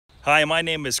Hi, my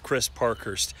name is Chris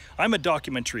Parkhurst. I'm a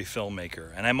documentary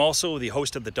filmmaker, and I'm also the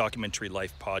host of the Documentary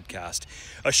Life podcast,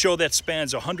 a show that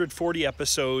spans 140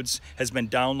 episodes, has been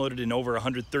downloaded in over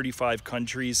 135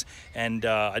 countries, and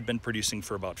I've been producing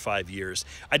for about 5 years.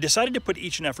 I decided to put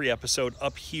each and every episode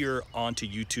up here onto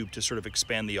YouTube to sort of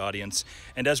expand the audience,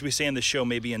 and as we say in the show,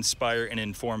 maybe inspire and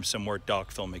inform some more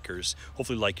doc filmmakers,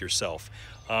 hopefully like yourself.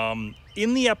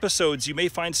 In the episodes, you may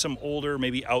find some older,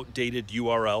 maybe outdated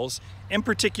URLs, in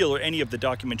particular, any of the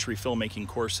documentary filmmaking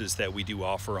courses that we do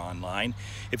offer online.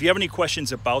 If you have any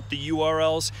questions about the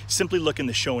URLs, simply look in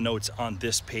the show notes on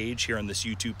this page, here on this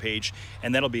YouTube page,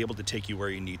 and that'll be able to take you where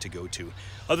you need to go to.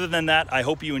 Other than that, I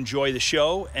hope you enjoy the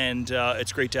show, and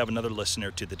it's great to have another listener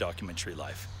to the Documentary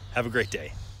Life. Have a great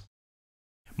day.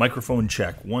 Microphone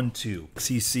check, 1, 2.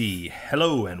 XCC,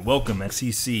 hello and welcome.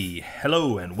 XCC,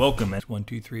 hello and welcome. 1,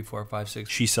 2, 3, 4, 5, 6.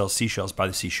 She sells seashells by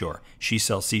the seashore. She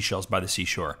sells seashells by the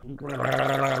seashore.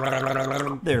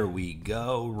 There we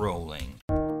go, rolling.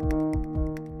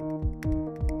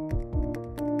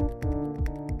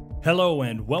 Hello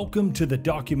and welcome to The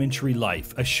Documentary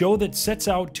Life, a show that sets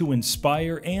out to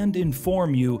inspire and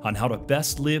inform you on how to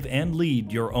best live and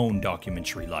lead your own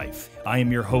documentary life. I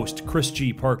am your host, Chris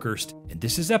G. Parkhurst, and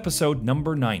this is episode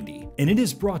number 90. And it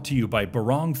is brought to you by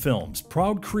Barong Films,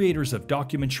 proud creators of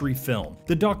documentary film,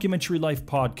 the Documentary Life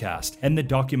podcast, and the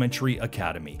Documentary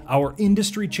Academy, our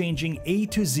industry-changing A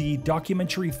to Z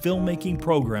documentary filmmaking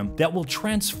program that will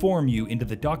transform you into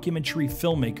the documentary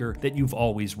filmmaker that you've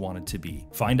always wanted to be.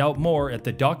 Find out more at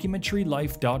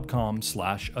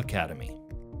thedocumentarylife.com/academy.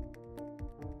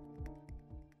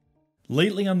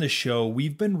 Lately on the show,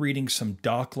 we've been reading some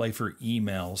Doc Lifer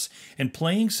emails and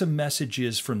playing some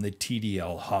messages from the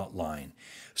TDL hotline.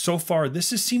 So far,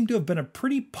 this has seemed to have been a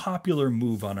pretty popular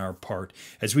move on our part,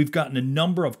 as we've gotten a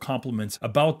number of compliments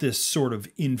about this sort of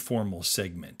informal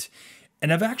segment.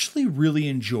 And I've actually really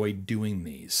enjoyed doing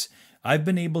these. I've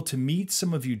been able to meet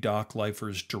some of you Doc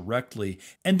Lifers directly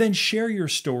and then share your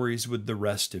stories with the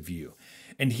rest of you.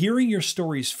 And hearing your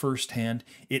stories firsthand,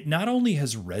 it not only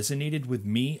has resonated with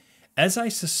me, as I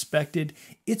suspected,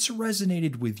 it's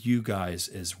resonated with you guys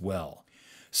as well.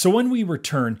 So when we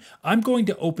return, I'm going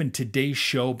to open today's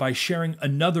show by sharing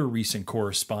another recent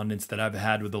correspondence that I've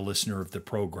had with a listener of the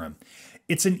program.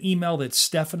 It's an email that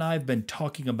Steph and I have been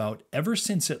talking about ever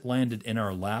since it landed in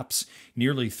our laps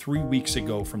nearly 3 weeks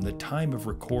ago from the time of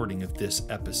recording of this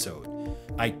episode.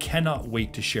 I cannot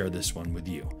wait to share this one with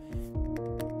you.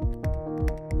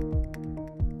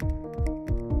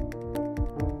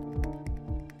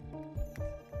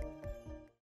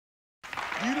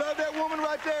 You love that woman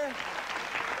right there?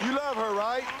 You love her,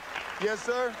 right? Yes,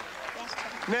 sir? Yes, sir.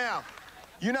 Now,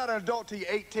 you're not an adult till you're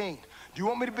 18. Do you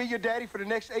want me to be your daddy for the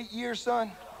next 8 years,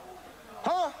 son?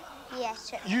 Huh? Yes,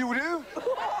 sir. You do?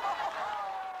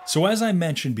 So as I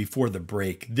mentioned before the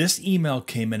break, this email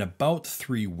came in about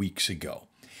 3 weeks ago.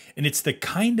 And it's the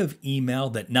kind of email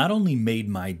that not only made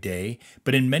my day,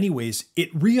 but in many ways,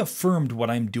 it reaffirmed what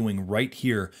I'm doing right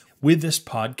here with this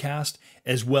podcast,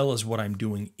 as well as what I'm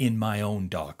doing in my own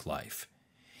doc life.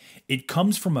 It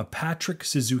comes from a Patrick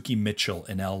Suzuki Mitchell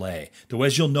in LA, though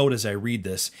as you'll note as I read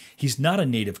this, he's not a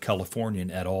native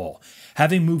Californian at all,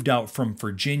 having moved out from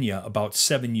Virginia about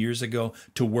 7 years ago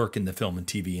to work in the film and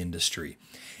TV industry.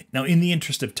 Now, in the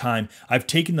interest of time, I've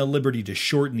taken the liberty to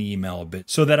shorten the email a bit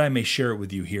so that I may share it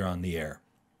with you here on the air.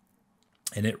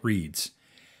 And it reads,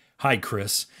 "Hi,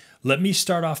 Chris. Let me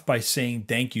start off by saying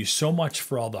thank you so much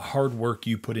for all the hard work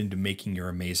you put into making your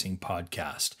amazing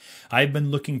podcast. I've been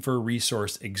looking for a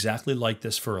resource exactly like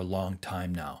this for a long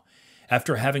time now.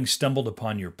 After having stumbled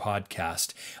upon your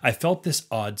podcast, I felt this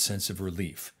odd sense of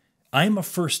relief. I am a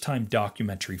first-time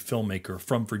documentary filmmaker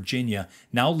from Virginia,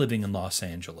 now living in Los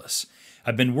Angeles.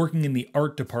 I've been working in the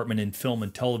art department in film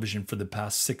and television for the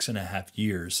past 6.5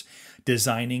 years,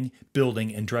 designing,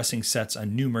 building, and dressing sets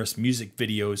on numerous music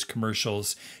videos,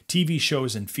 commercials, TV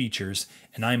shows, and features,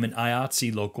 and I'm an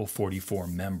IATSE Local 44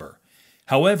 member.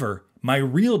 However, my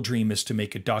real dream is to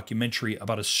make a documentary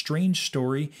about a strange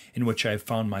story in which I have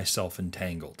found myself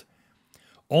entangled.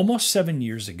 Almost 7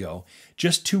 years ago,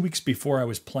 just 2 weeks before I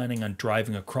was planning on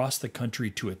driving across the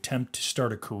country to attempt to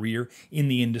start a career in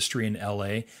the industry in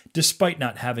LA, despite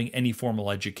not having any formal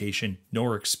education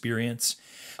nor experience,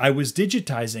 I was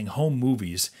digitizing home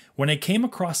movies when I came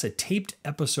across a taped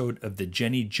episode of The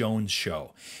Jenny Jones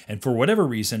Show, and for whatever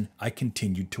reason, I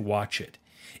continued to watch it.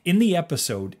 In the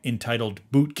episode entitled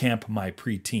Boot Camp My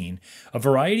Preteen, a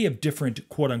variety of different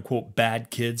quote-unquote bad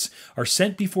kids are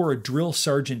sent before a drill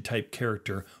sergeant type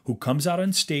character who comes out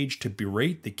on stage to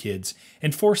berate the kids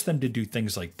and force them to do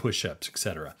things like push-ups,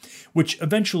 etc., which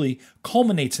eventually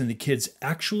culminates in the kids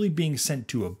actually being sent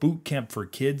to a boot camp for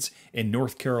kids in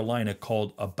North Carolina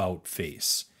called About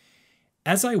Face.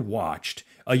 As I watched,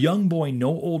 a young boy no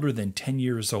older than 10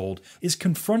 years old is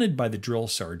confronted by the drill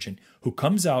sergeant, who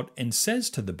comes out and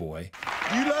says to the boy,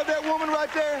 You love that woman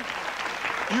right there?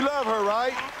 You love her,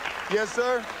 right? Yes,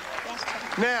 sir? Yes,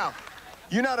 sir. Now,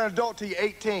 you're not an adult till you're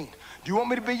 18. Do you want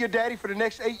me to be your daddy for the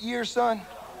next 8 years, son?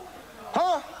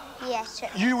 Huh? Yes, sir.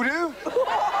 You do?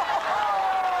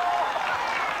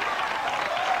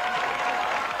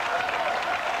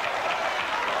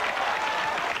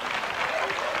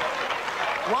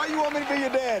 Why you want me to be your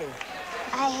daddy?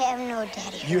 I have no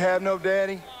daddy. You have no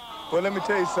daddy? Well, let me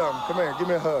tell you something. Come here, give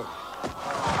me a hug.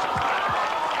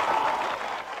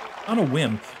 On a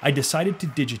whim, I decided to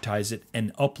digitize it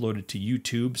and upload it to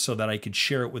YouTube so that I could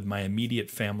share it with my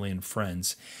immediate family and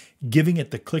friends, giving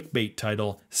it the clickbait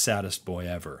title, Saddest Boy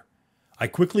Ever. I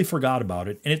quickly forgot about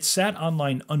it, and it sat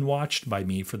online unwatched by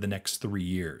me for the next 3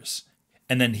 years.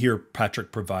 And then here,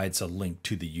 Patrick provides a link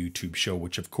to the YouTube show,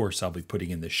 which of course I'll be putting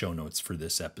in the show notes for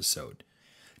this episode.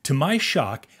 To my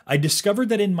shock, I discovered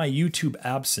that in my YouTube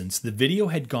absence, the video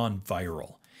had gone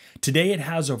viral. Today it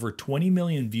has over 20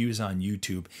 million views on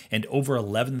YouTube and over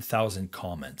 11,000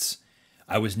 comments.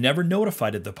 I was never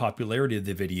notified of the popularity of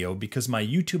the video because my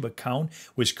YouTube account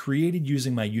was created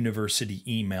using my university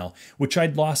email, which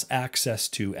I'd lost access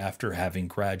to after having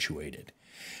graduated.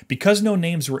 Because no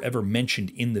names were ever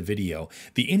mentioned in the video,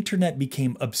 the internet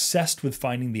became obsessed with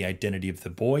finding the identity of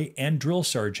the boy and drill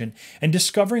sergeant and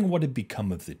discovering what had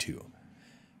become of the two.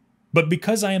 But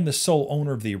because I am the sole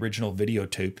owner of the original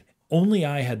videotape, only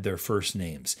I had their first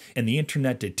names, and the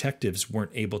internet detectives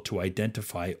weren't able to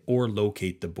identify or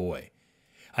locate the boy.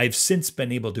 I have since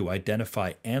been able to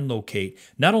identify and locate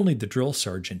not only the drill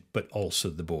sergeant, but also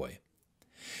the boy.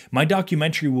 My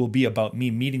documentary will be about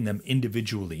me meeting them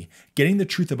individually, getting the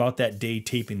truth about that day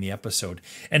taping the episode,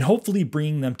 and hopefully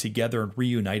bringing them together and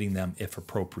reuniting them if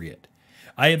appropriate.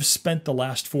 I have spent the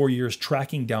last 4 years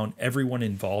tracking down everyone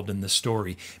involved in the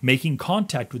story, making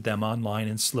contact with them online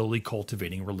and slowly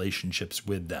cultivating relationships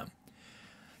with them.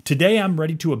 Today, I'm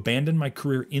ready to abandon my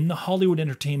career in the Hollywood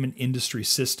entertainment industry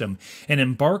system and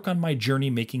embark on my journey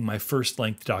making my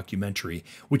first-length documentary,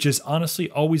 which has honestly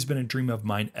always been a dream of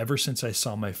mine ever since I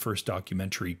saw my first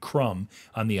documentary, Crumb,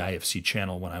 on the IFC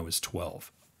channel when I was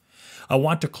 12. I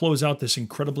want to close out this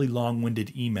incredibly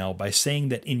long-winded email by saying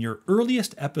that in your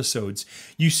earliest episodes,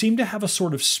 you seem to have a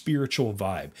sort of spiritual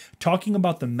vibe, talking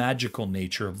about the magical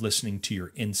nature of listening to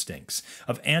your instincts,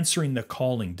 of answering the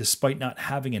calling despite not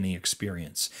having any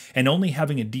experience, and only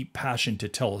having a deep passion to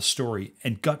tell a story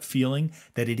and gut feeling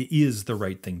that it is the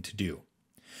right thing to do.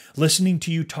 Listening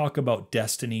to you talk about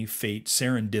destiny, fate,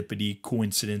 serendipity,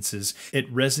 coincidences,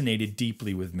 it resonated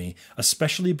deeply with me,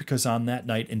 especially because on that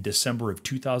night in December of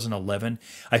 2011,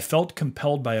 I felt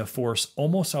compelled by a force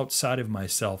almost outside of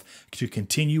myself to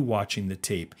continue watching the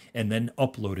tape and then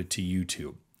upload it to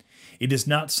YouTube. It is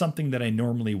not something that I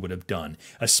normally would have done,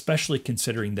 especially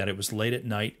considering that it was late at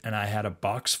night and I had a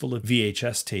box full of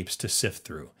VHS tapes to sift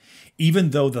through.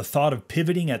 Even though the thought of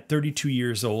pivoting at 32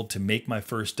 years old to make my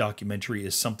first documentary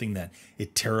is something that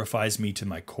it terrifies me to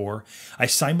my core, I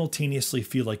simultaneously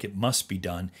feel like it must be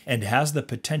done and has the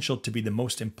potential to be the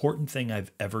most important thing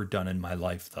I've ever done in my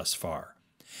life thus far.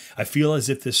 I feel as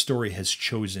if this story has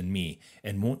chosen me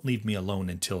and won't leave me alone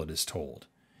until it is told.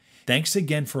 Thanks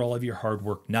again for all of your hard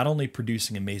work, not only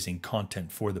producing amazing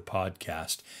content for the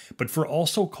podcast, but for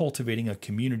also cultivating a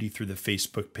community through the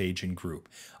Facebook page and group.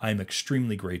 I am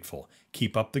extremely grateful.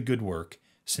 Keep up the good work.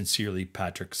 Sincerely,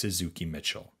 Patrick Suzuki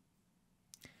Mitchell.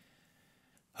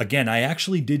 Again, I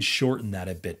actually did shorten that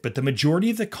a bit, but the majority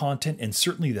of the content and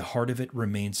certainly the heart of it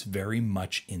remains very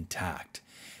much intact.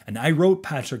 And I wrote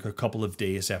Patrick a couple of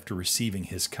days after receiving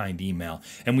his kind email,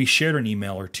 and we shared an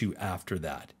email or two after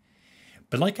that.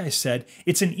 But like I said,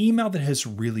 it's an email that has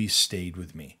really stayed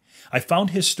with me. I found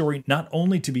his story not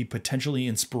only to be potentially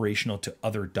inspirational to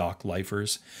other doc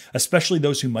lifers, especially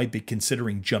those who might be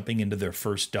considering jumping into their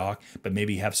first doc but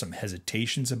maybe have some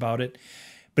hesitations about it,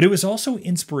 but it was also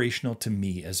inspirational to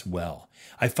me as well.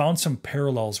 I found some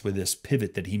parallels with this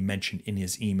pivot that he mentioned in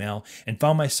his email and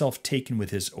found myself taken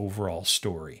with his overall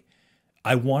story.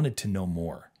 I wanted to know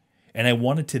more, and I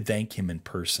wanted to thank him in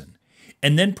person,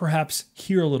 and then perhaps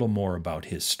hear a little more about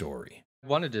his story. I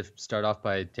wanted to start off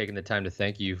by taking the time to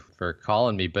thank you for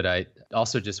calling me, but I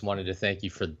also just wanted to thank you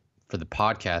for for the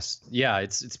podcast. Yeah,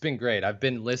 it's been great. I've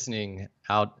been listening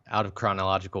out of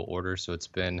chronological order, so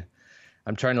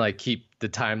I'm trying to like keep the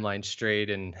timeline straight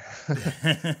and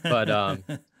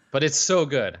but it's so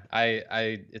good.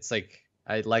 It's like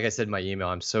I said in my email,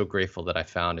 I'm so grateful that I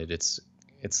found it. It's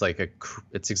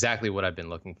exactly what I've been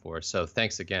looking for. So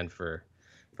thanks again for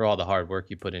all the hard work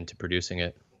you put into producing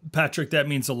it. Patrick, that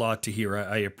means a lot to hear.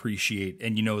 I appreciate.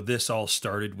 And this all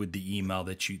started with the email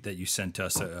that you sent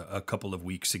us a couple of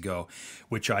weeks ago,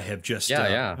 which I have just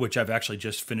which I've actually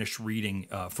just finished reading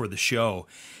for the show.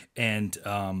 And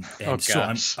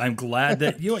so I'm glad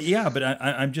that but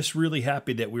I'm just really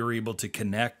happy that we were able to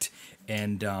connect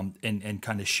and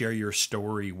kind of share your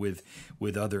story with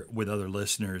other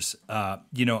listeners.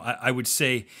 I would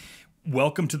say,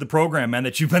 welcome to the program, man,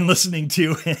 that you've been listening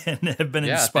to and have been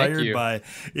inspired by.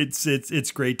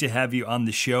 It's great to have you on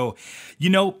the show.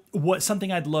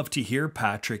 Something I'd love to hear,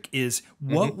 Patrick, is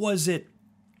what was it?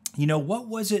 What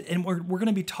was it? And we're going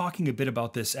to be talking a bit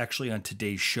about this actually on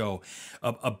today's show,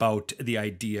 about the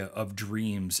idea of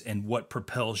dreams and what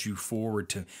propels you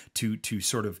forward to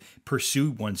sort of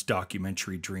pursue one's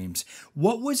documentary dreams.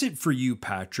 What was it for you,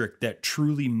 Patrick, that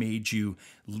truly made you,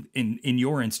 in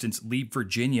your instance, leave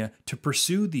Virginia to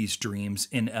pursue these dreams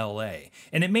in LA?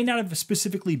 And it may not have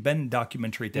specifically been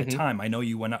documentary at that time. I know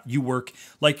you went out, you work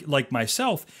like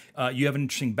myself. You have an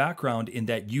interesting background in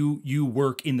that you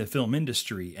work in the film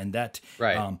industry, and that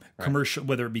commercial,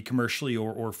 whether it be commercially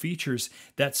or features.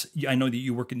 I know that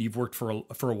you've worked for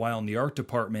a while in the art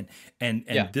department, and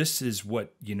this is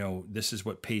what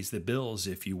pays the bills,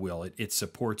 if you will. It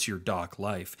supports your doc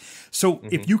life. So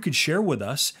if you could share with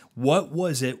us, what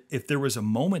was it, if there was a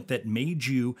moment that made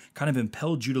you, kind of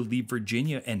impelled you to leave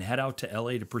Virginia and head out to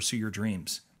LA to pursue your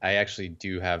dreams? I actually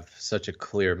do have such a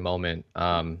clear moment.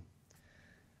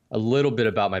 A little bit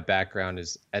about my background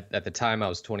is at the time I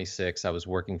was 26, I was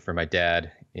working for my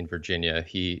dad in Virginia.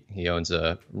 He owns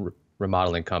a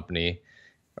remodeling company,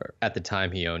 or at the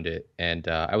time he owned it. And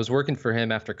I was working for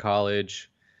him after college,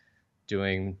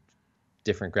 doing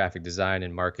different graphic design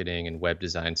and marketing and web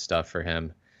design stuff for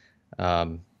him.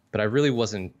 But I really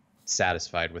wasn't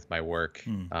satisfied with my work.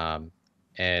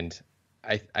 And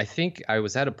I think I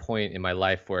was at a point in my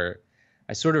life where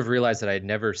I sort of realized that I had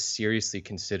never seriously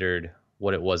considered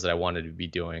what it was that I wanted to be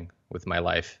doing with my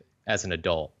life as an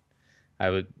adult. I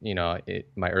would,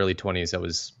 my early 20s, I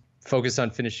was focused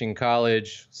on finishing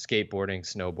college, skateboarding,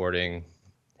 snowboarding,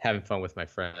 having fun with my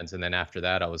friends. And then after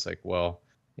that, I was like, well,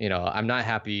 I'm not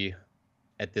happy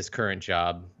at this current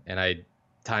job, and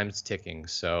time's ticking.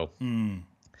 So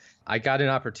I got an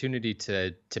opportunity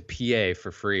to PA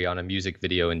for free on a music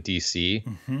video in DC.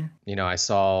 I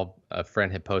saw a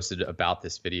friend had posted about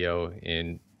this video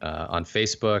on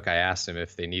Facebook. I asked him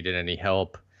if they needed any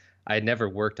help. I had never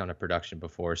worked on a production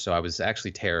before, so I was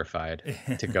actually terrified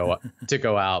to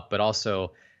go out. But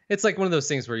also, it's like one of those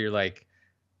things where you're like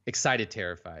excited,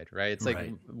 terrified, right? It's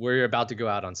like where you're about to go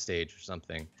out on stage or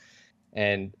something.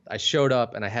 And I showed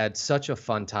up and I had such a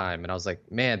fun time. And I was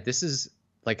like, man, this is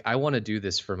like, I want to do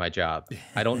this for my job.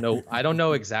 I don't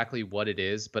know exactly what it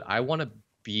is, but I want to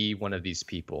be one of these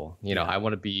people. I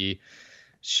want to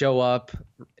show up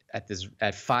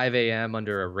at 5 a.m.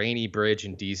 under a rainy bridge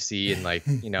in DC and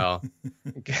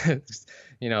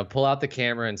pull out the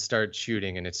camera and start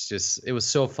shooting. And it was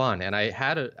so fun. And I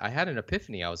had an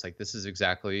epiphany. I was like, this is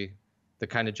exactly the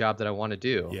kind of job that I want to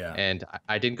do. Yeah. And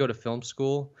I didn't go to film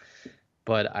school,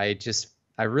 but I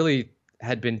really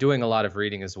had been doing a lot of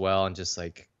reading as well, and just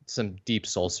like some deep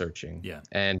soul searching. Yeah.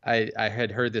 And I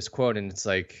had heard this quote, and it's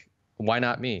like, why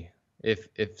not me? If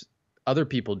other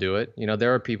people do it,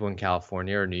 there are people in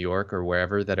California or New York or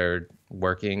wherever that are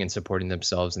working and supporting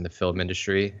themselves in the film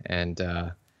industry. And,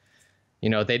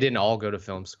 they didn't all go to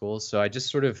film school. So I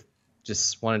just sort of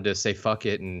just wanted to say, fuck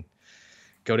it, and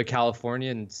go to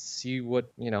California and see what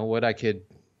I could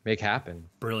make happen.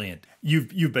 Brilliant.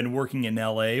 You've been working in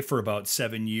LA for about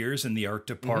 7 years in the art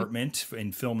department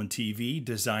in film and TV,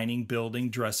 designing, building,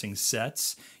 dressing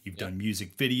sets. You've done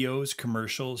music videos,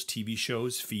 commercials, TV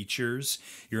shows, features.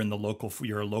 You're a local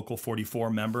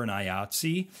 44 member in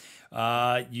IATSE.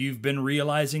 You've been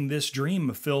realizing this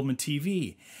dream of film and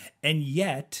TV. And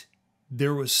yet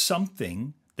there was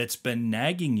something that's been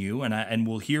nagging you, and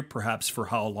we'll hear perhaps for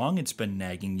how long it's been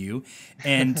nagging you,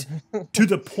 and to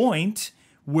the point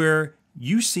where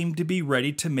you seem to be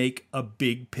ready to make a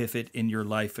big pivot in your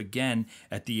life again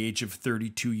at the age of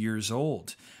 32 years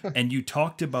old. And you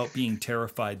talked about being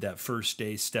terrified that first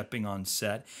day stepping on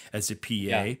set as a PA.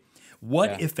 Yeah.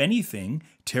 What, if anything,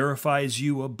 terrifies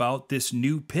you about this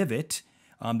new pivot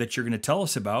that you're going to tell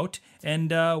us about,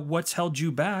 and what's held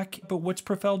you back, but what's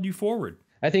propelled you forward?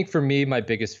 I think for me, my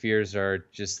biggest fears are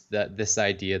just that this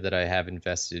idea that I have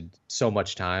invested so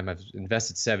much time. I've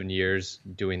invested 7 years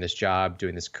doing this job,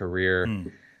 doing this career,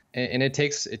 and it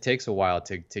takes a while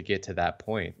to get to that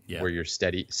point where you're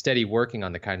steady working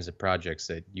on the kinds of projects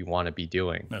that you want to be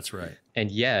doing. That's right. And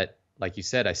yet, like you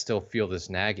said, I still feel this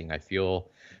nagging. I feel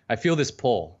this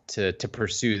pull to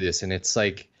pursue this, and it's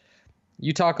like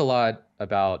you talk a lot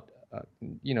about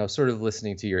sort of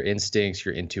listening to your instincts,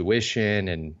 your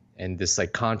intuition, and this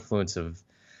like confluence of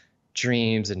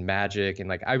dreams and magic. And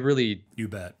like, I really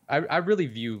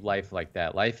view life like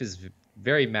that. Life is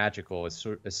very magical as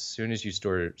soon as you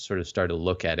sort of start to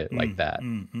look at it like that.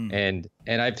 And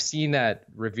I've seen that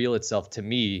reveal itself to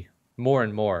me more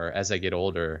and more as I get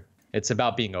older. It's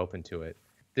about being open to it.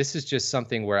 This is just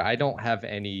something where I don't have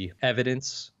any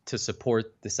evidence to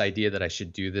support this idea that I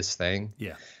should do this thing.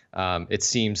 Yeah. It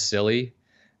seems silly,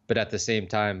 but at the same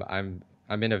time, I'm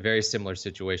in a very similar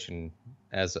situation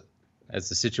as the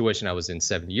situation I was in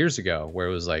 7 years ago, where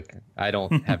it was like, I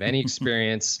don't have any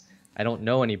experience, I don't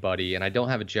know anybody, and I don't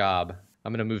have a job.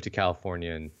 I'm gonna move to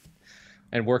California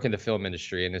and work in the film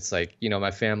industry. And it's like,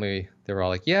 my family, they were all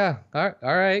like, yeah, all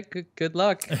right, good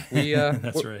luck. We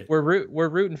That's right. We're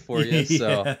rooting for you.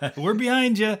 So we're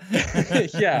behind you.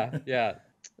 yeah.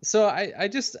 So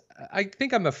I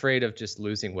think I'm afraid of just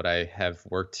losing what I have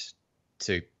worked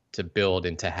to build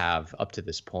and to have up to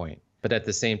this point. But at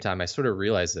the same time, I sort of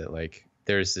realize that like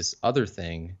there's this other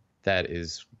thing that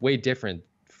is way different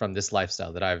from this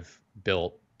lifestyle that I've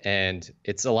built, and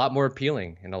it's a lot more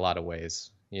appealing in a lot of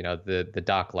ways. The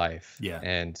doc life. Yeah.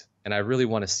 And I really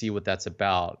want to see what that's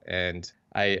about. And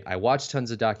I watch tons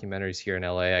of documentaries here in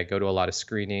LA. I go to a lot of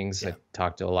screenings. Yeah. I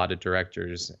talk to a lot of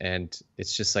directors, and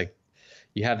it's just like,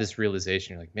 you have this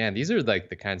realization, you're like, man, these are like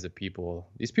the kinds of people,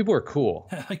 these people are cool.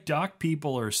 Like doc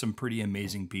people are some pretty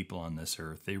amazing people on this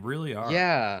earth. They really are.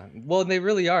 Yeah. Well, they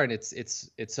really are. And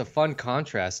it's a fun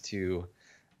contrast to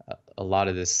a lot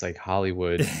of this like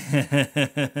Hollywood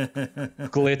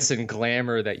glitz and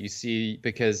glamour that you see,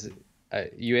 because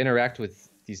you interact with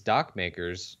these doc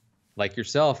makers like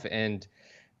yourself, and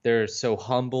they're so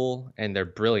humble and they're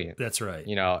brilliant. That's right.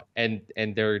 And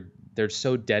they're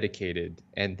so dedicated,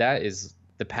 and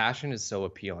the passion is so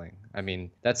appealing. I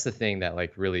mean, that's the thing that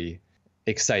like really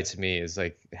excites me, is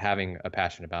like having a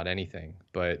passion about anything,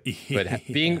 but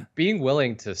being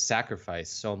willing to sacrifice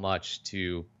so much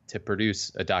to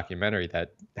produce a documentary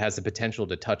that has the potential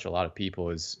to touch a lot of people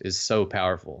is so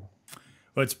powerful.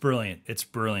 Well, it's brilliant. It's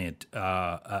brilliant.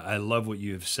 I love what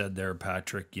you have said there,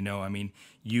 Patrick. I mean,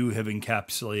 you have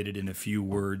encapsulated in a few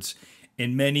words,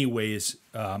 in many ways,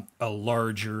 a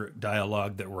larger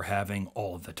dialogue that we're having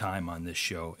all of the time on this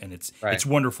show. And it's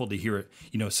wonderful to hear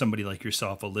it. Somebody like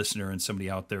yourself, a listener, and somebody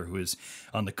out there who is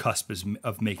on the cusp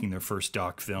of making their first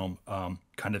doc film,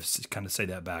 kind of say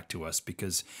that back to us,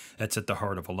 because that's at the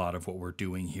heart of a lot of what we're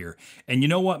doing here. And you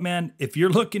know what, man? If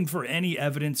you're looking for any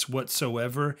evidence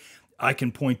whatsoever, I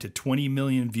can point to 20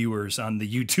 million viewers on the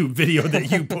YouTube video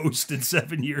that you posted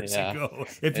 7 years ago.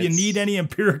 If you need any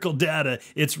empirical data,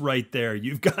 it's right there.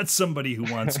 You've got somebody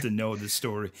who wants to know the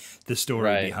story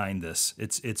behind this.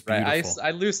 It's beautiful. Right. I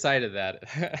lose sight of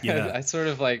that. Yeah. I sort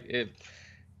of like it.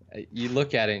 You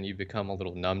look at it and you become a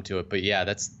little numb to it. But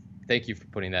yeah, thank you for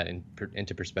putting that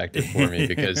into perspective for me,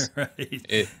 because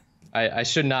I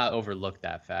should not overlook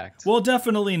that fact. Well,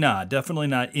 definitely not. Definitely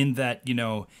not. In that,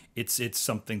 it's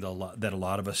something that a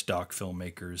lot of us doc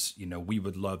filmmakers, we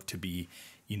would love to be,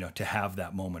 to have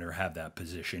that moment or have that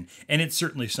position. And it's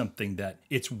certainly something that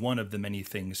it's one of the many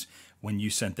things when you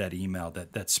sent that email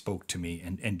that spoke to me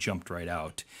and jumped right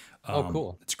out. Oh,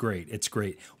 cool. It's great. It's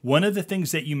great. One of the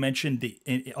things that you mentioned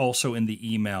also in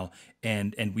the email,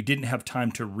 and we didn't have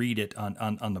time to read it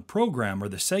on the program or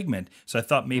the segment, so I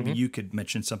thought maybe you could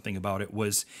mention something about it,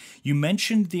 was you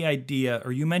mentioned the idea,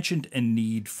 or you mentioned a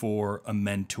need for a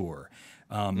mentor.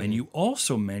 And you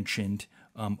also mentioned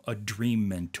a dream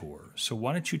mentor. So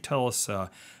why don't you tell us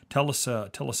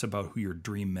about who your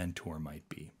dream mentor might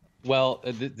be? Well,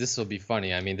 this will be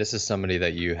funny. I mean, this is somebody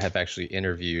that you have actually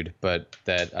interviewed, but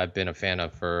that I've been a fan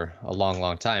of for a long,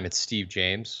 long time. It's Steve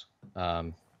James.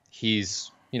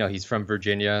 He's from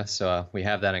Virginia, so we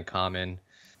have that in common.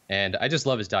 And I just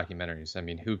love his documentaries. I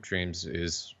mean, Hoop Dreams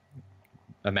is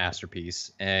a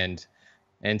masterpiece. And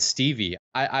Stevie,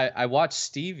 I watched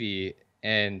Stevie,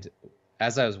 and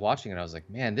as I was watching it, I was like,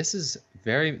 man, this is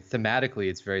thematically,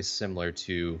 it's very similar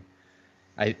to,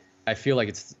 I feel like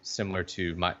it's similar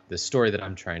to the story that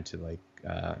I'm trying to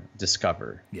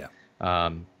discover. Yeah.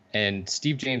 And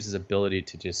Steve James's ability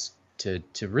to just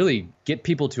to really get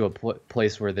people to a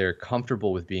place where they're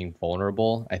comfortable with being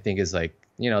vulnerable, I think is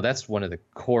that's one of the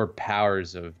core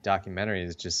powers of documentary,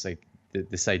 is just like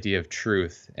this idea of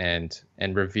truth and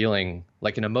revealing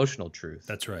like an emotional truth.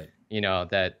 That's right.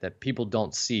 That people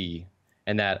don't see,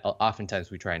 and that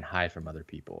oftentimes we try and hide from other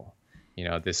people.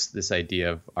 This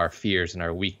idea of our fears and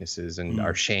our weaknesses and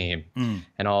our shame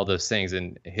and all those things.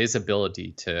 And his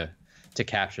ability to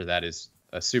capture that is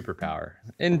a superpower.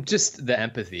 And just the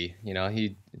empathy,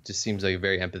 he just seems like a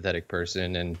very empathetic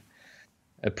person and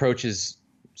approaches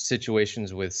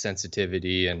situations with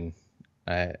sensitivity. And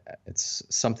it's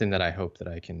something that I hope that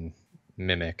I can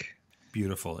mimic.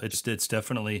 Beautiful. It's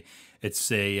definitely,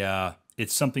 it's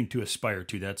something to aspire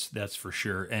to. That's for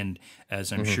sure. And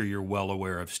as I'm sure you're well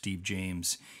aware of, Steve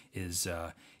James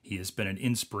he has been an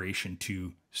inspiration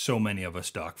to so many of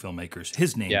us doc filmmakers.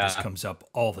 His name just comes up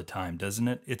all the time, doesn't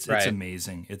it? It's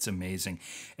amazing. It's amazing.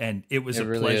 And it was a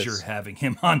pleasure having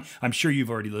him on. I'm sure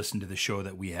you've already listened to the show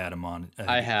that we had him on.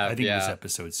 I have. I think it was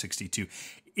episode 62.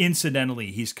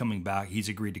 Incidentally, he's coming back. He's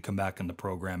agreed to come back on the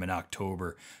program in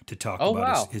October to talk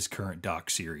about his current doc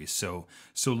series. So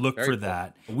look for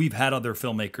that. We've had other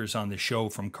filmmakers on the show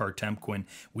from Cartemquin.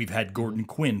 We've had Gordon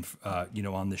Quinn,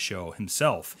 on the show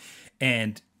himself.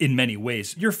 And in many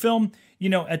ways, your film,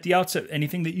 at the outset,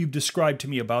 anything that you've described to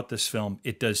me about this film,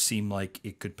 it does seem like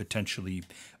it could potentially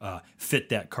fit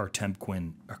that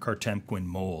Cartemquin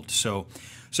mold. So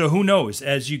who knows?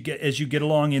 As you get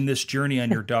along in this journey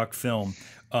on your doc film,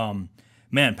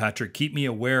 man, Patrick, keep me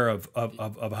aware of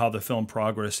how the film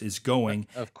progress is going.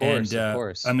 Of course, and, of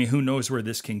course. I mean, who knows where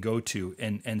this can go to?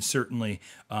 And certainly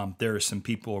there are some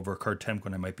people over at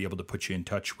Cartemquin I might be able to put you in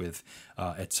touch with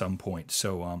at some point.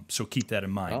 So keep that in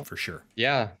mind for sure.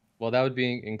 Yeah. Well, that would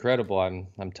be incredible.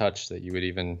 I'm touched that you would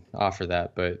even offer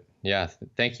that. But yeah,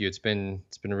 thank you. It's been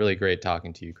really great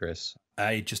talking to you, Chris.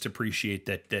 I just appreciate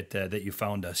that you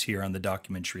found us here on The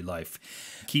Documentary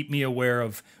Life. Keep me aware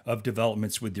of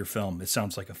developments with your film. It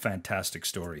sounds like a fantastic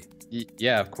story.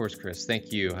 Yeah, of course, Chris.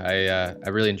 Thank you. I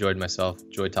really enjoyed myself.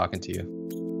 Enjoyed talking to you.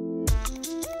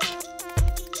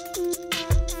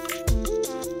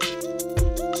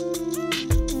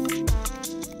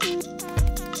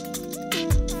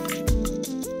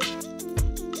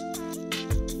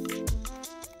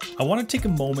 I want to take a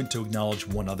moment to acknowledge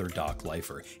one other doc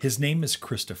lifer. His name is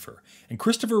Christopher. And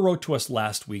Christopher wrote to us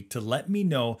last week to let me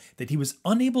know that he was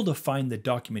unable to find the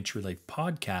Documentary Life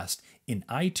podcast in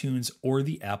iTunes or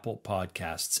the Apple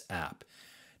Podcasts app.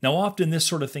 Now, often this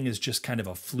sort of thing is just kind of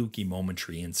a fluky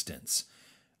momentary instance.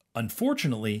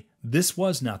 Unfortunately, this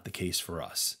was not the case for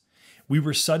us. We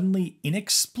were suddenly,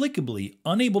 inexplicably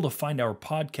unable to find our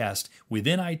podcast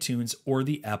within iTunes or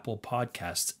the Apple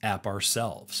Podcasts app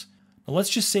ourselves. Now,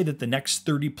 let's just say that the next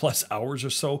 30 plus hours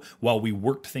or so, while we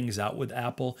worked things out with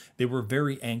Apple, they were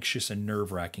very anxious and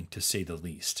nerve-wracking, to say the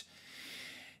least.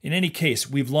 In any case,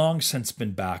 we've long since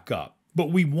been back up, but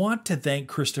we want to thank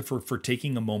Christopher for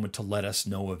taking a moment to let us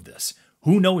know of this.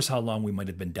 Who knows how long we might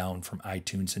have been down from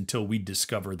iTunes until we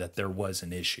discover that there was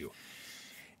an issue.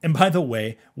 And by the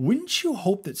way, wouldn't you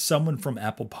hope that someone from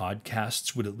Apple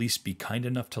Podcasts would at least be kind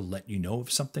enough to let you know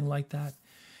of something like that?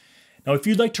 Now, if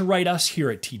you'd like to write us here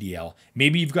at TDL,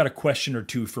 maybe you've got a question or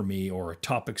two for me, or a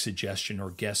topic suggestion or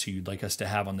guest who you'd like us to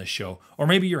have on the show, or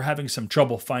maybe you're having some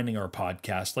trouble finding our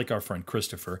podcast, like our friend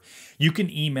Christopher, you can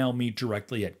email me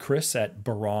directly at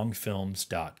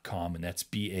chris@barangfilms.com, and that's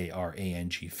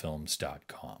BARANG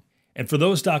films.com. And for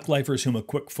those doc lifers whom a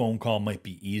quick phone call might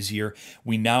be easier,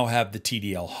 we now have the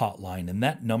TDL hotline, and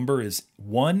that number is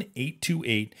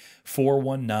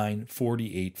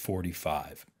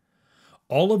 1-828-419-4845.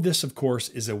 All of this, of course,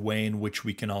 is a way in which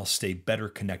we can all stay better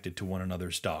connected to one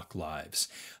another's doc lives.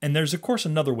 And there's, of course,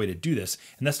 another way to do this,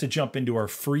 and that's to jump into our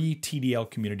free TDL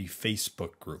Community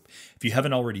Facebook group. If you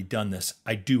haven't already done this,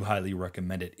 I do highly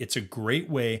recommend it. It's a great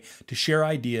way to share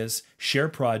ideas, share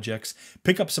projects,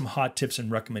 pick up some hot tips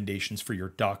and recommendations for your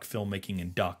doc filmmaking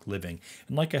and doc living.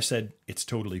 And like I said, it's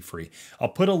totally free. I'll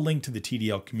put a link to the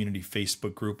TDL Community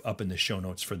Facebook group up in the show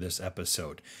notes for this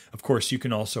episode. Of course, you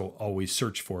can also always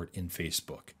search for it in Facebook.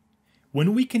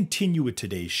 When we continue with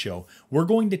today's show, we're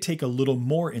going to take a little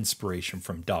more inspiration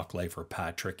from doc lifer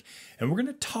Patrick, and we're going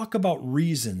to talk about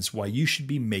reasons why you should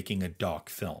be making a doc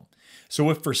film.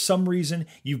 So if for some reason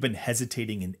you've been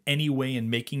hesitating in any way in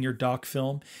making your doc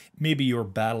film, maybe you're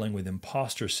battling with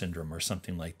imposter syndrome or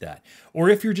something like that, or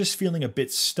if you're just feeling a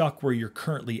bit stuck where you're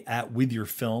currently at with your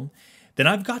film, then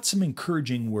I've got some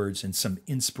encouraging words and some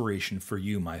inspiration for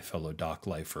you, my fellow doc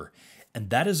lifer. And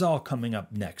that is all coming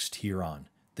up next here on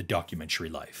The Documentary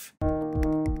Life.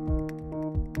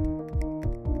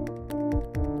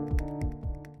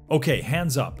 Okay,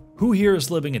 hands up. Who here is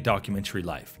living a documentary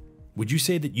life? Would you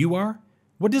say that you are?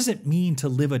 What does it mean to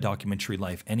live a documentary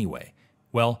life anyway?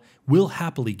 Well, we'll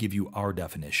happily give you our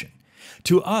definition.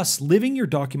 To us, living your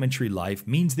documentary life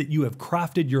means that you have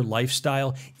crafted your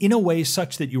lifestyle in a way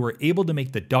such that you are able to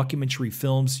make the documentary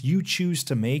films you choose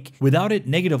to make without it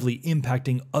negatively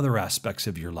impacting other aspects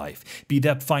of your life, be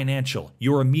that financial,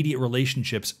 your immediate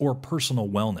relationships, or personal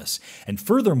wellness. And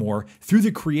furthermore, through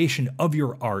the creation of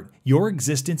your art, your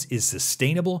existence is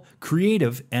sustainable,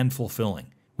 creative, and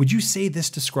fulfilling. Would you say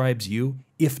this describes you?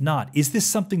 If not, is this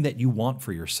something that you want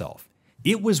for yourself?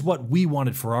 It was what we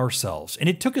wanted for ourselves, and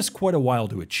it took us quite a while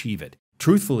to achieve it.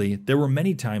 Truthfully, there were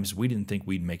many times we didn't think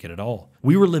we'd make it at all.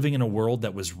 We were living in a world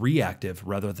that was reactive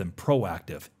rather than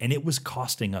proactive, and it was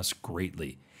costing us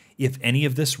greatly. If any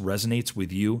of this resonates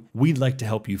with you, we'd like to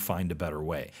help you find a better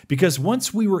way. Because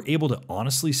once we were able to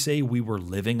honestly say we were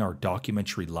living our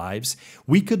documentary lives,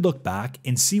 we could look back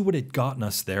and see what had gotten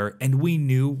us there, and we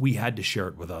knew we had to share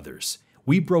it with others.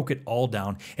 We broke it all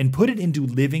down and put it into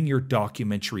Living Your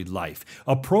Documentary Life,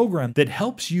 a program that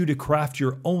helps you to craft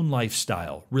your own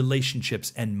lifestyle,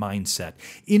 relationships, and mindset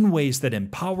in ways that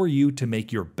empower you to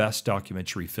make your best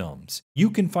documentary films.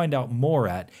 You can find out more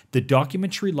at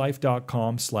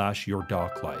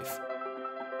thedocumentarylife.com/yourdoclife.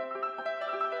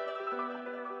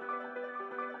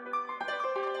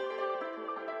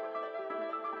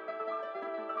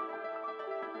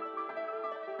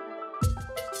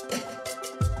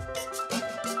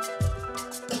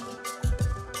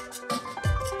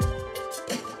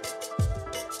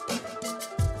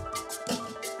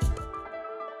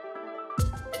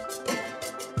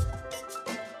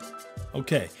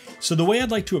 Okay, so the way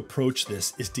I'd like to approach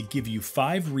this is to give you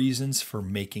 5 reasons for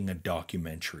making a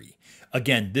documentary.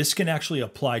 Again, this can actually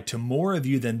apply to more of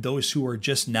you than those who are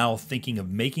just now thinking of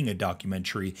making a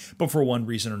documentary, but for one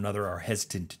reason or another are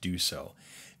hesitant to do so.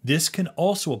 This can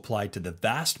also apply to the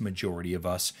vast majority of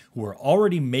us who are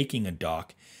already making a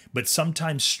doc, but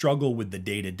sometimes struggle with the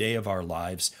day-to-day of our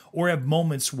lives, or have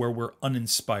moments where we're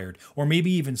uninspired, or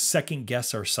maybe even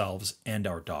second-guess ourselves and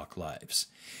our doc lives.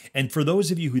 And for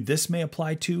those of you who this may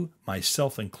apply to,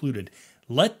 myself included,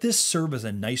 let this serve as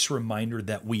a nice reminder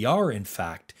that we are, in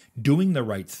fact, doing the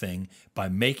right thing by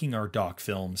making our doc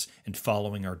films and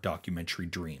following our documentary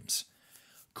dreams.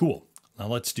 Cool, now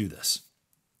let's do this.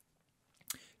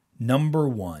 Number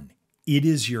 1, it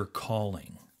is your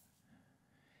calling.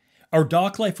 Our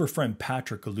doc lifer friend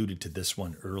Patrick alluded to this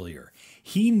one earlier.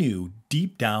 He knew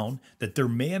deep down that there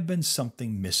may have been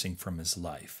something missing from his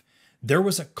life. There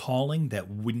was a calling that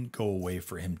wouldn't go away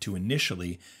for him to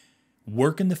initially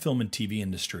work in the film and TV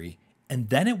industry, and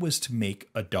then it was to make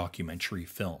a documentary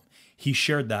film. He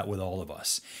shared that with all of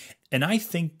us. And I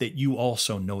think that you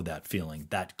also know that feeling,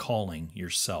 that calling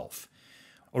yourself.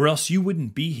 Or else you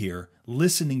wouldn't be here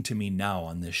listening to me now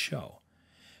on this show.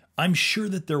 I'm sure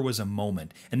that there was a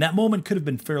moment, and that moment could have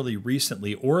been fairly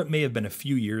recently, or it may have been a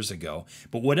few years ago,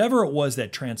 but whatever it was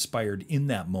that transpired in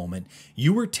that moment,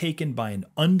 you were taken by an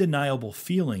undeniable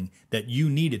feeling that you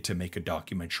needed to make a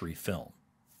documentary film.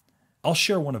 I'll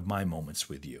share one of my moments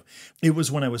with you. It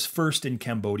was when I was first in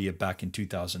Cambodia back in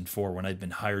 2004 when I'd been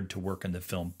hired to work on the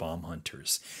film Bomb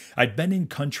Hunters. I'd been in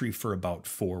country for about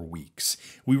 4 weeks.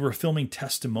 We were filming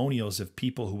testimonials of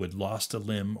people who had lost a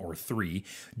limb or 3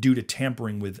 due to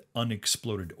tampering with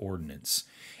unexploded ordnance.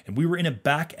 And we were in a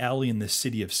back alley in the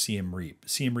city of Siem Reap.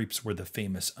 Siem Reap's where the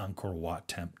famous Angkor Wat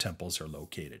temples are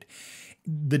located.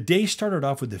 The day started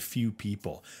off with a few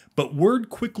people, but word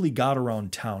quickly got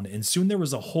around town, and soon there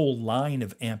was a whole line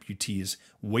of amputees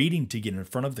waiting to get in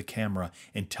front of the camera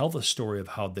and tell the story of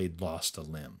how they'd lost a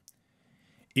limb.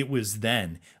 It was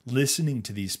then, listening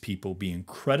to these people be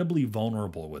incredibly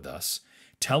vulnerable with us,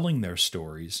 telling their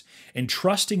stories, and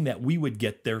trusting that we would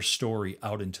get their story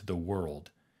out into the world,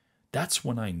 that's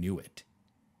when I knew it.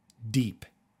 Deep,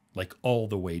 like all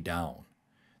the way down.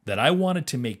 That I wanted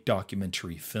to make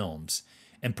documentary films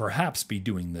and perhaps be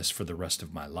doing this for the rest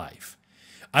of my life.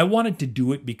 I wanted to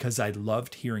do it because I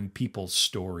loved hearing people's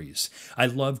stories. I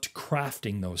loved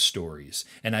crafting those stories,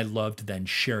 and I loved then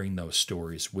sharing those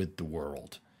stories with the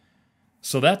world.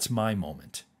 So that's my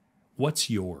moment. What's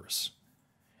yours?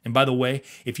 And by the way,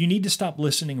 if you need to stop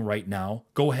listening right now,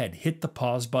 go ahead, hit the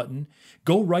pause button.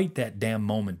 Go write that damn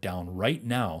moment down right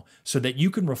now so that you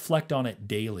can reflect on it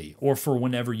daily or for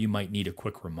whenever you might need a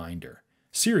quick reminder.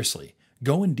 Seriously,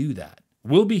 go and do that.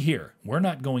 We'll be here. We're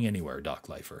not going anywhere, Doc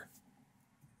Lifer.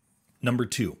 Number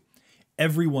 2,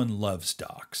 everyone loves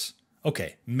docs.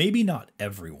 Okay, maybe not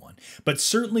everyone, but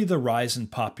certainly the rise in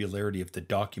popularity of the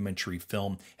documentary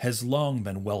film has long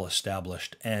been well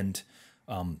established and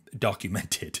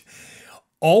documented.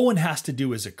 All one has to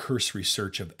do is a cursory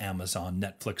search of Amazon,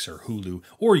 Netflix, or Hulu,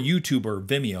 or YouTube or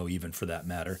Vimeo even for that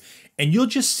matter, and you'll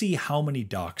just see how many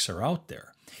docs are out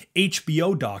there.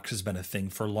 HBO docs has been a thing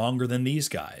for longer than these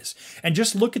guys. And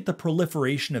just look at the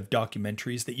proliferation of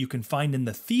documentaries that you can find in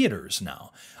the theaters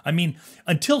now. I mean,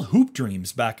 until Hoop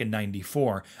Dreams back in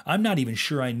 '94, I'm not even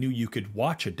sure I knew you could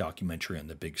watch a documentary on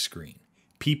the big screen.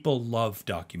 People love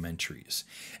documentaries,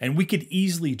 and we could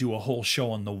easily do a whole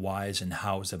show on the whys and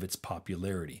hows of its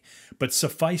popularity. But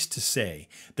suffice to say,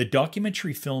 the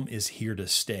documentary film is here to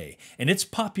stay, and its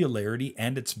popularity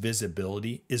and its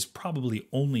visibility is probably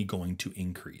only going to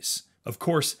increase. Of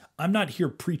course, I'm not here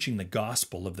preaching the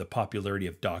gospel of the popularity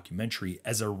of documentary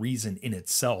as a reason in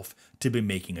itself to be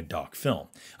making a doc film.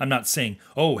 I'm not saying,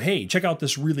 oh, hey, check out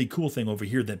this really cool thing over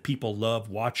here that people love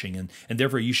watching and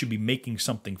therefore you should be making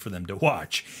something for them to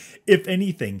watch. If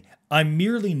anything, I'm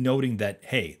merely noting that,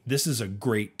 hey, this is a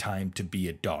great time to be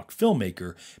a doc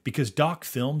filmmaker because doc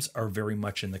films are very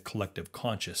much in the collective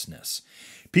consciousness.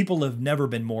 People have never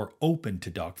been more open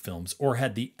to doc films or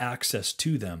had the access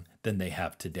to them than they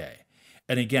have today.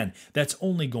 And again, that's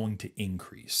only going to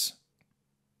increase.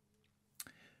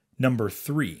 Number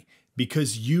 3,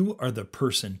 because you are the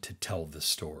person to tell the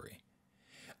story.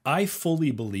 I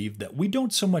fully believe that we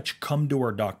don't so much come to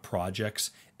our doc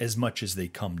projects as much as they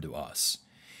come to us.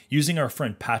 Using our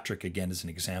friend Patrick again as an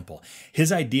example,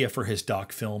 his idea for his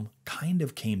doc film kind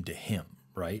of came to him,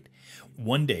 right?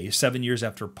 One day, 7 years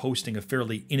after posting a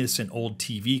fairly innocent old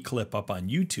TV clip up on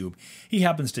YouTube, he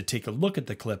happens to take a look at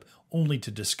the clip only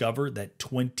to discover that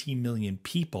 20 million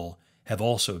people have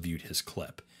also viewed his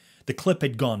clip. The clip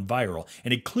had gone viral,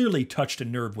 and it clearly touched a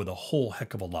nerve with a whole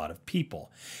heck of a lot of people.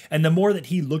 And the more that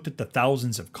he looked at the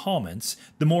thousands of comments,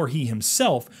 the more he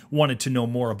himself wanted to know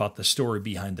more about the story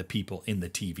behind the people in the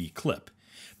TV clip.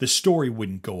 The story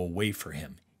wouldn't go away for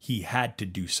him. He had to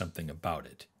do something about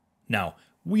it. Now,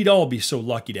 we'd all be so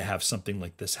lucky to have something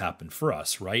like this happen for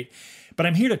us, right? But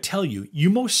I'm here to tell you, you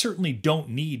most certainly don't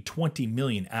need 20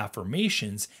 million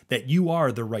affirmations that you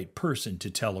are the right person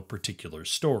to tell a particular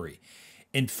story.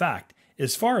 In fact,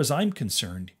 as far as I'm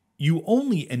concerned, you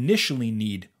only initially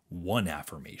need one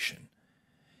affirmation.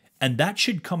 And that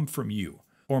should come from you,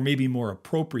 or maybe more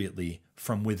appropriately,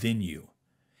 from within you.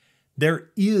 There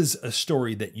is a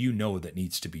story that you know that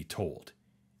needs to be told.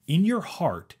 In your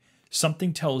heart,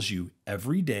 something tells you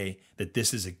every day that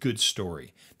this is a good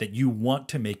story, that you want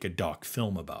to make a doc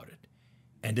film about it.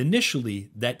 And initially,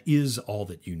 that is all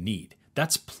that you need.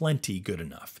 That's plenty good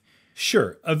enough.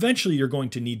 Sure, eventually you're going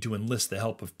to need to enlist the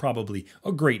help of probably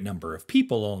a great number of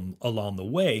people along the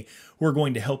way who are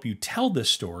going to help you tell this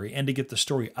story and to get the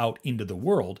story out into the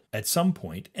world at some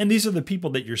point. And these are the people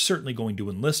that you're certainly going to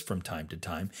enlist from time to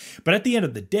time. But at the end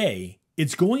of the day,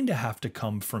 it's going to have to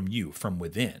come from you, from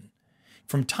within.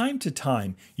 From time to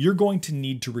time, you're going to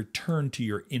need to return to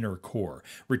your inner core,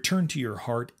 return to your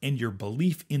heart and your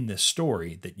belief in this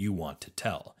story that you want to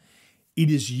tell. It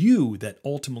is you that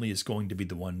ultimately is going to be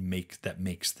the one that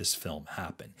makes this film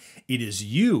happen. It is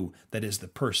you that is the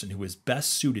person who is best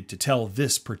suited to tell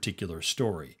this particular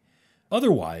story.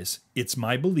 Otherwise, it's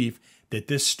my belief that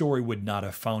this story would not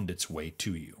have found its way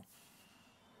to you.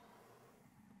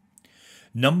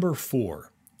 Number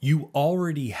 4. You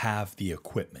already have the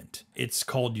equipment. It's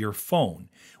called your phone,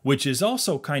 which is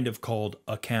also kind of called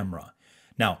a camera.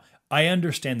 Now, I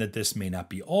understand that this may not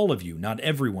be all of you. Not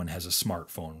everyone has a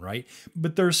smartphone, right?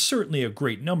 But there's certainly a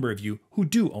great number of you who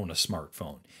do own a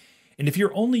smartphone. And if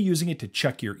you're only using it to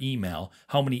check your email,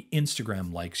 how many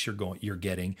Instagram likes you're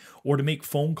getting, or to make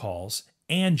phone calls,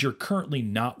 and you're currently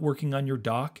not working on your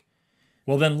doc,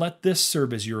 well then let this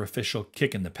serve as your official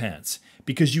kick in the pants,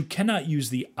 because you cannot use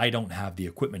the I don't have the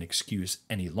equipment excuse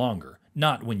any longer,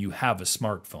 not when you have a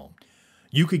smartphone.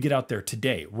 You could get out there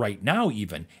today, right now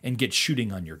even, and get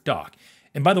shooting on your doc.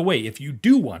 And by the way, if you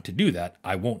do want to do that,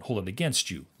 I won't hold it against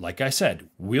you. Like I said,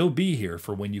 we'll be here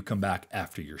for when you come back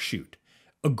after your shoot.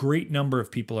 A great number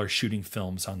of people are shooting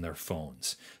films on their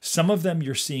phones. Some of them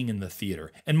you're seeing in the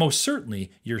theater, and most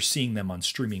certainly you're seeing them on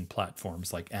streaming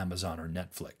platforms like Amazon or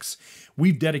Netflix.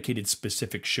 We've dedicated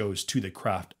specific shows to the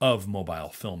craft of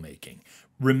mobile filmmaking.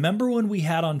 Remember when we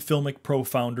had on Filmic Pro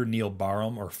founder Neil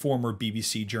Barham, or former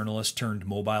BBC journalist turned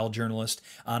mobile journalist,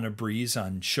 Anna Breeze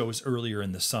on shows earlier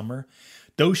in the summer?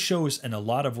 Those shows and a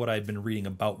lot of what I'd been reading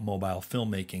about mobile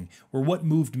filmmaking were what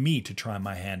moved me to try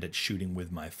my hand at shooting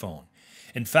with my phone.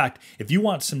 In fact, if you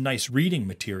want some nice reading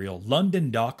material,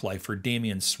 London Doc Lifer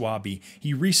Damien Swaby,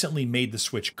 he recently made the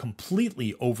switch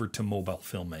completely over to mobile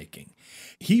filmmaking.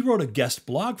 He wrote a guest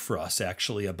blog for us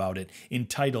actually about it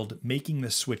entitled Making the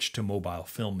Switch to Mobile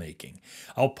Filmmaking.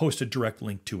 I'll post a direct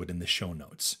link to it in the show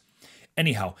notes.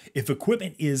 Anyhow, if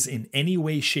equipment is in any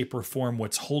way, shape, or form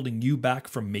what's holding you back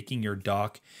from making your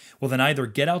doc, well then either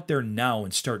get out there now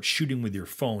and start shooting with your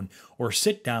phone, or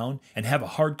sit down and have a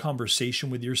hard conversation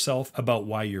with yourself about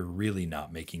why you're really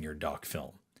not making your doc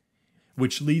film.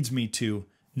 Which leads me to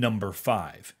number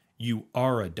 5. You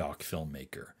are a doc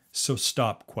filmmaker, so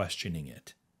stop questioning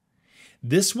it.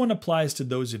 This one applies to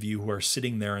those of you who are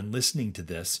sitting there and listening to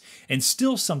this, and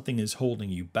still something is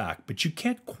holding you back, but you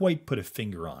can't quite put a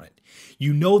finger on it.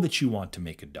 You know that you want to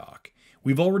make a doc.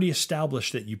 We've already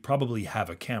established that you probably have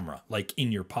a camera, like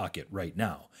in your pocket right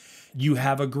now. You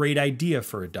have a great idea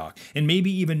for a doc, and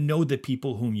maybe even know the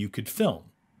people whom you could film.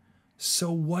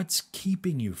 So what's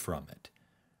keeping you from it?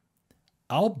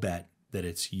 I'll bet that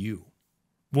it's you.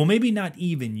 Well, maybe not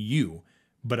even you,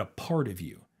 but a part of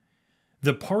you.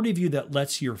 The part of you that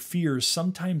lets your fears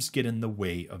sometimes get in the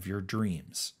way of your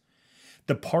dreams.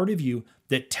 The part of you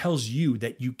that tells you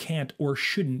that you can't or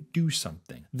shouldn't do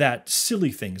something. That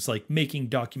silly things like making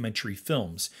documentary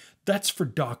films, that's for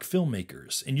doc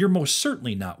filmmakers, and you're most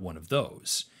certainly not one of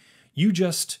those. You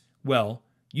just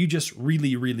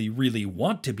really, really, really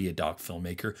want to be a doc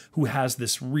filmmaker who has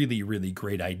this really, really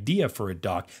great idea for a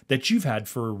doc that you've had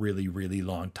for a really, really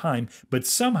long time, but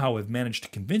somehow have managed to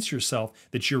convince yourself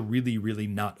that you're really, really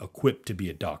not equipped to be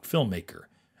a doc filmmaker.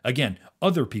 Again,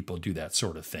 other people do that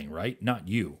sort of thing, right? Not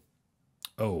you.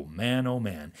 Oh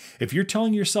man. If you're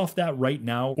telling yourself that right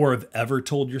now, or have ever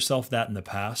told yourself that in the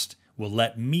past, well,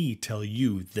 let me tell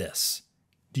you this.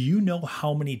 Do you know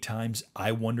how many times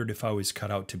I wondered if I was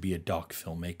cut out to be a doc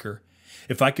filmmaker?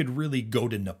 If I could really go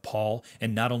to Nepal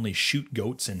and not only shoot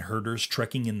goats and herders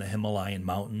trekking in the Himalayan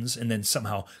mountains and then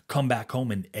somehow come back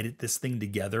home and edit this thing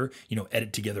together,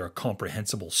 edit together a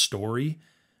comprehensible story?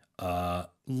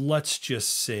 Let's just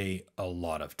say a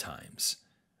lot of times.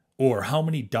 Or how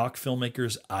many doc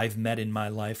filmmakers I've met in my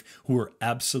life who are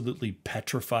absolutely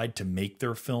petrified to make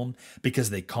their film because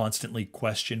they constantly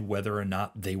questioned whether or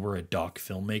not they were a doc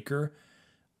filmmaker?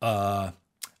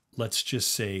 Let's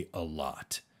just say a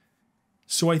lot.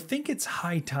 So I think it's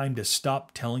high time to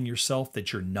stop telling yourself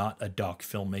that you're not a doc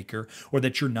filmmaker or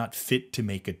that you're not fit to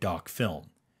make a doc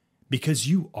film. Because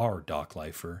you are, doc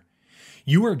lifer.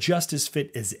 You are just as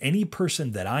fit as any person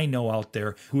that I know out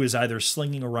there who is either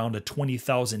slinging around a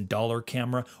 $20,000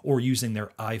 camera or using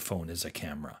their iPhone as a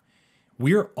camera.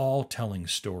 We're all telling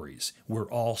stories. We're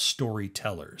all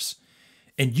storytellers.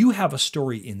 And you have a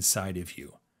story inside of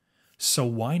you. So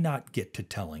why not get to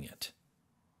telling it?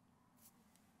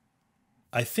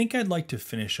 I think I'd like to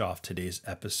finish off today's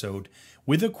episode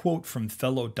with a quote from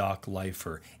fellow doc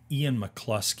lifer Ian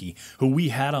McCluskey, who we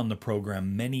had on the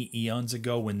program many eons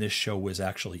ago when this show was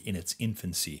actually in its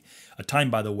infancy. A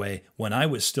time, by the way, when I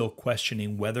was still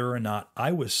questioning whether or not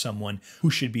I was someone who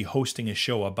should be hosting a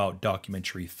show about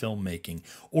documentary filmmaking,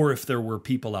 or if there were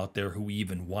people out there who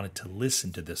even wanted to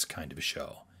listen to this kind of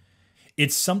show.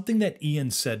 It's something that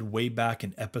Ian said way back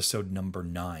in episode number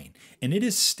 9, and it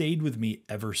has stayed with me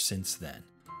ever since then.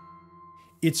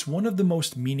 It's one of the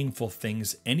most meaningful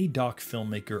things any doc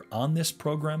filmmaker on this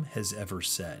program has ever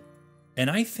said,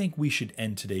 and I think we should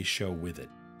end today's show with it.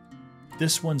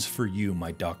 This one's for you,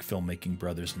 my doc filmmaking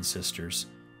brothers and sisters.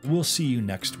 We'll see you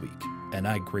next week, and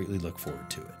I greatly look forward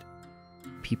to it.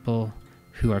 People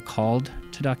who are called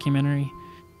to documentary,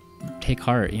 take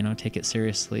heart, take it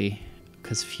seriously.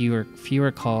 Because few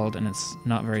are called, and it's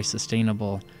not very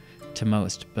sustainable to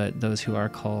most. But those who are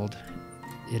called,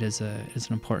 it's an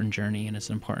important journey, and it's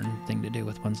an important thing to do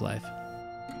with one's life.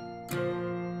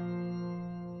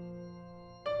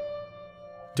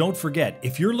 Don't forget,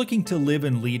 if you're looking to live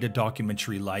and lead a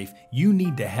documentary life, you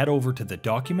need to head over to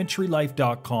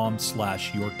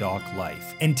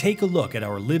thedocumentarylife.com/yourdoclife and take a look at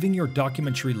our Living Your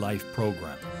Documentary Life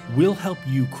program. We'll help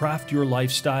you craft your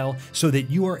lifestyle so that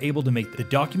you are able to make the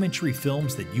documentary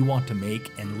films that you want to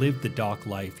make and live the doc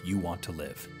life you want to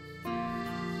live.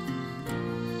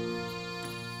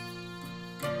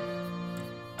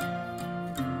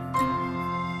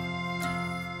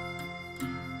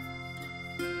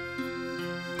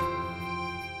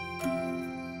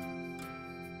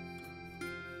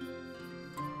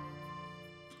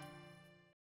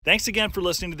 Thanks again for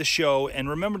listening to the show, and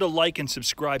remember to like and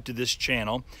subscribe to this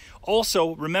channel.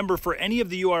 Also, remember, for any of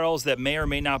the URLs that may or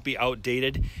may not be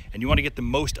outdated and you want to get the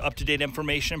most up-to-date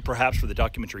information, perhaps for the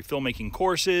documentary filmmaking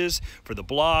courses, for the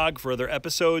blog, for other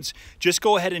episodes, just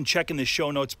go ahead and check in the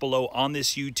show notes below on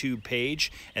this YouTube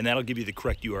page, and that'll give you the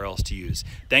correct URLs to use.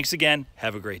 Thanks again.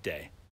 Have a great day.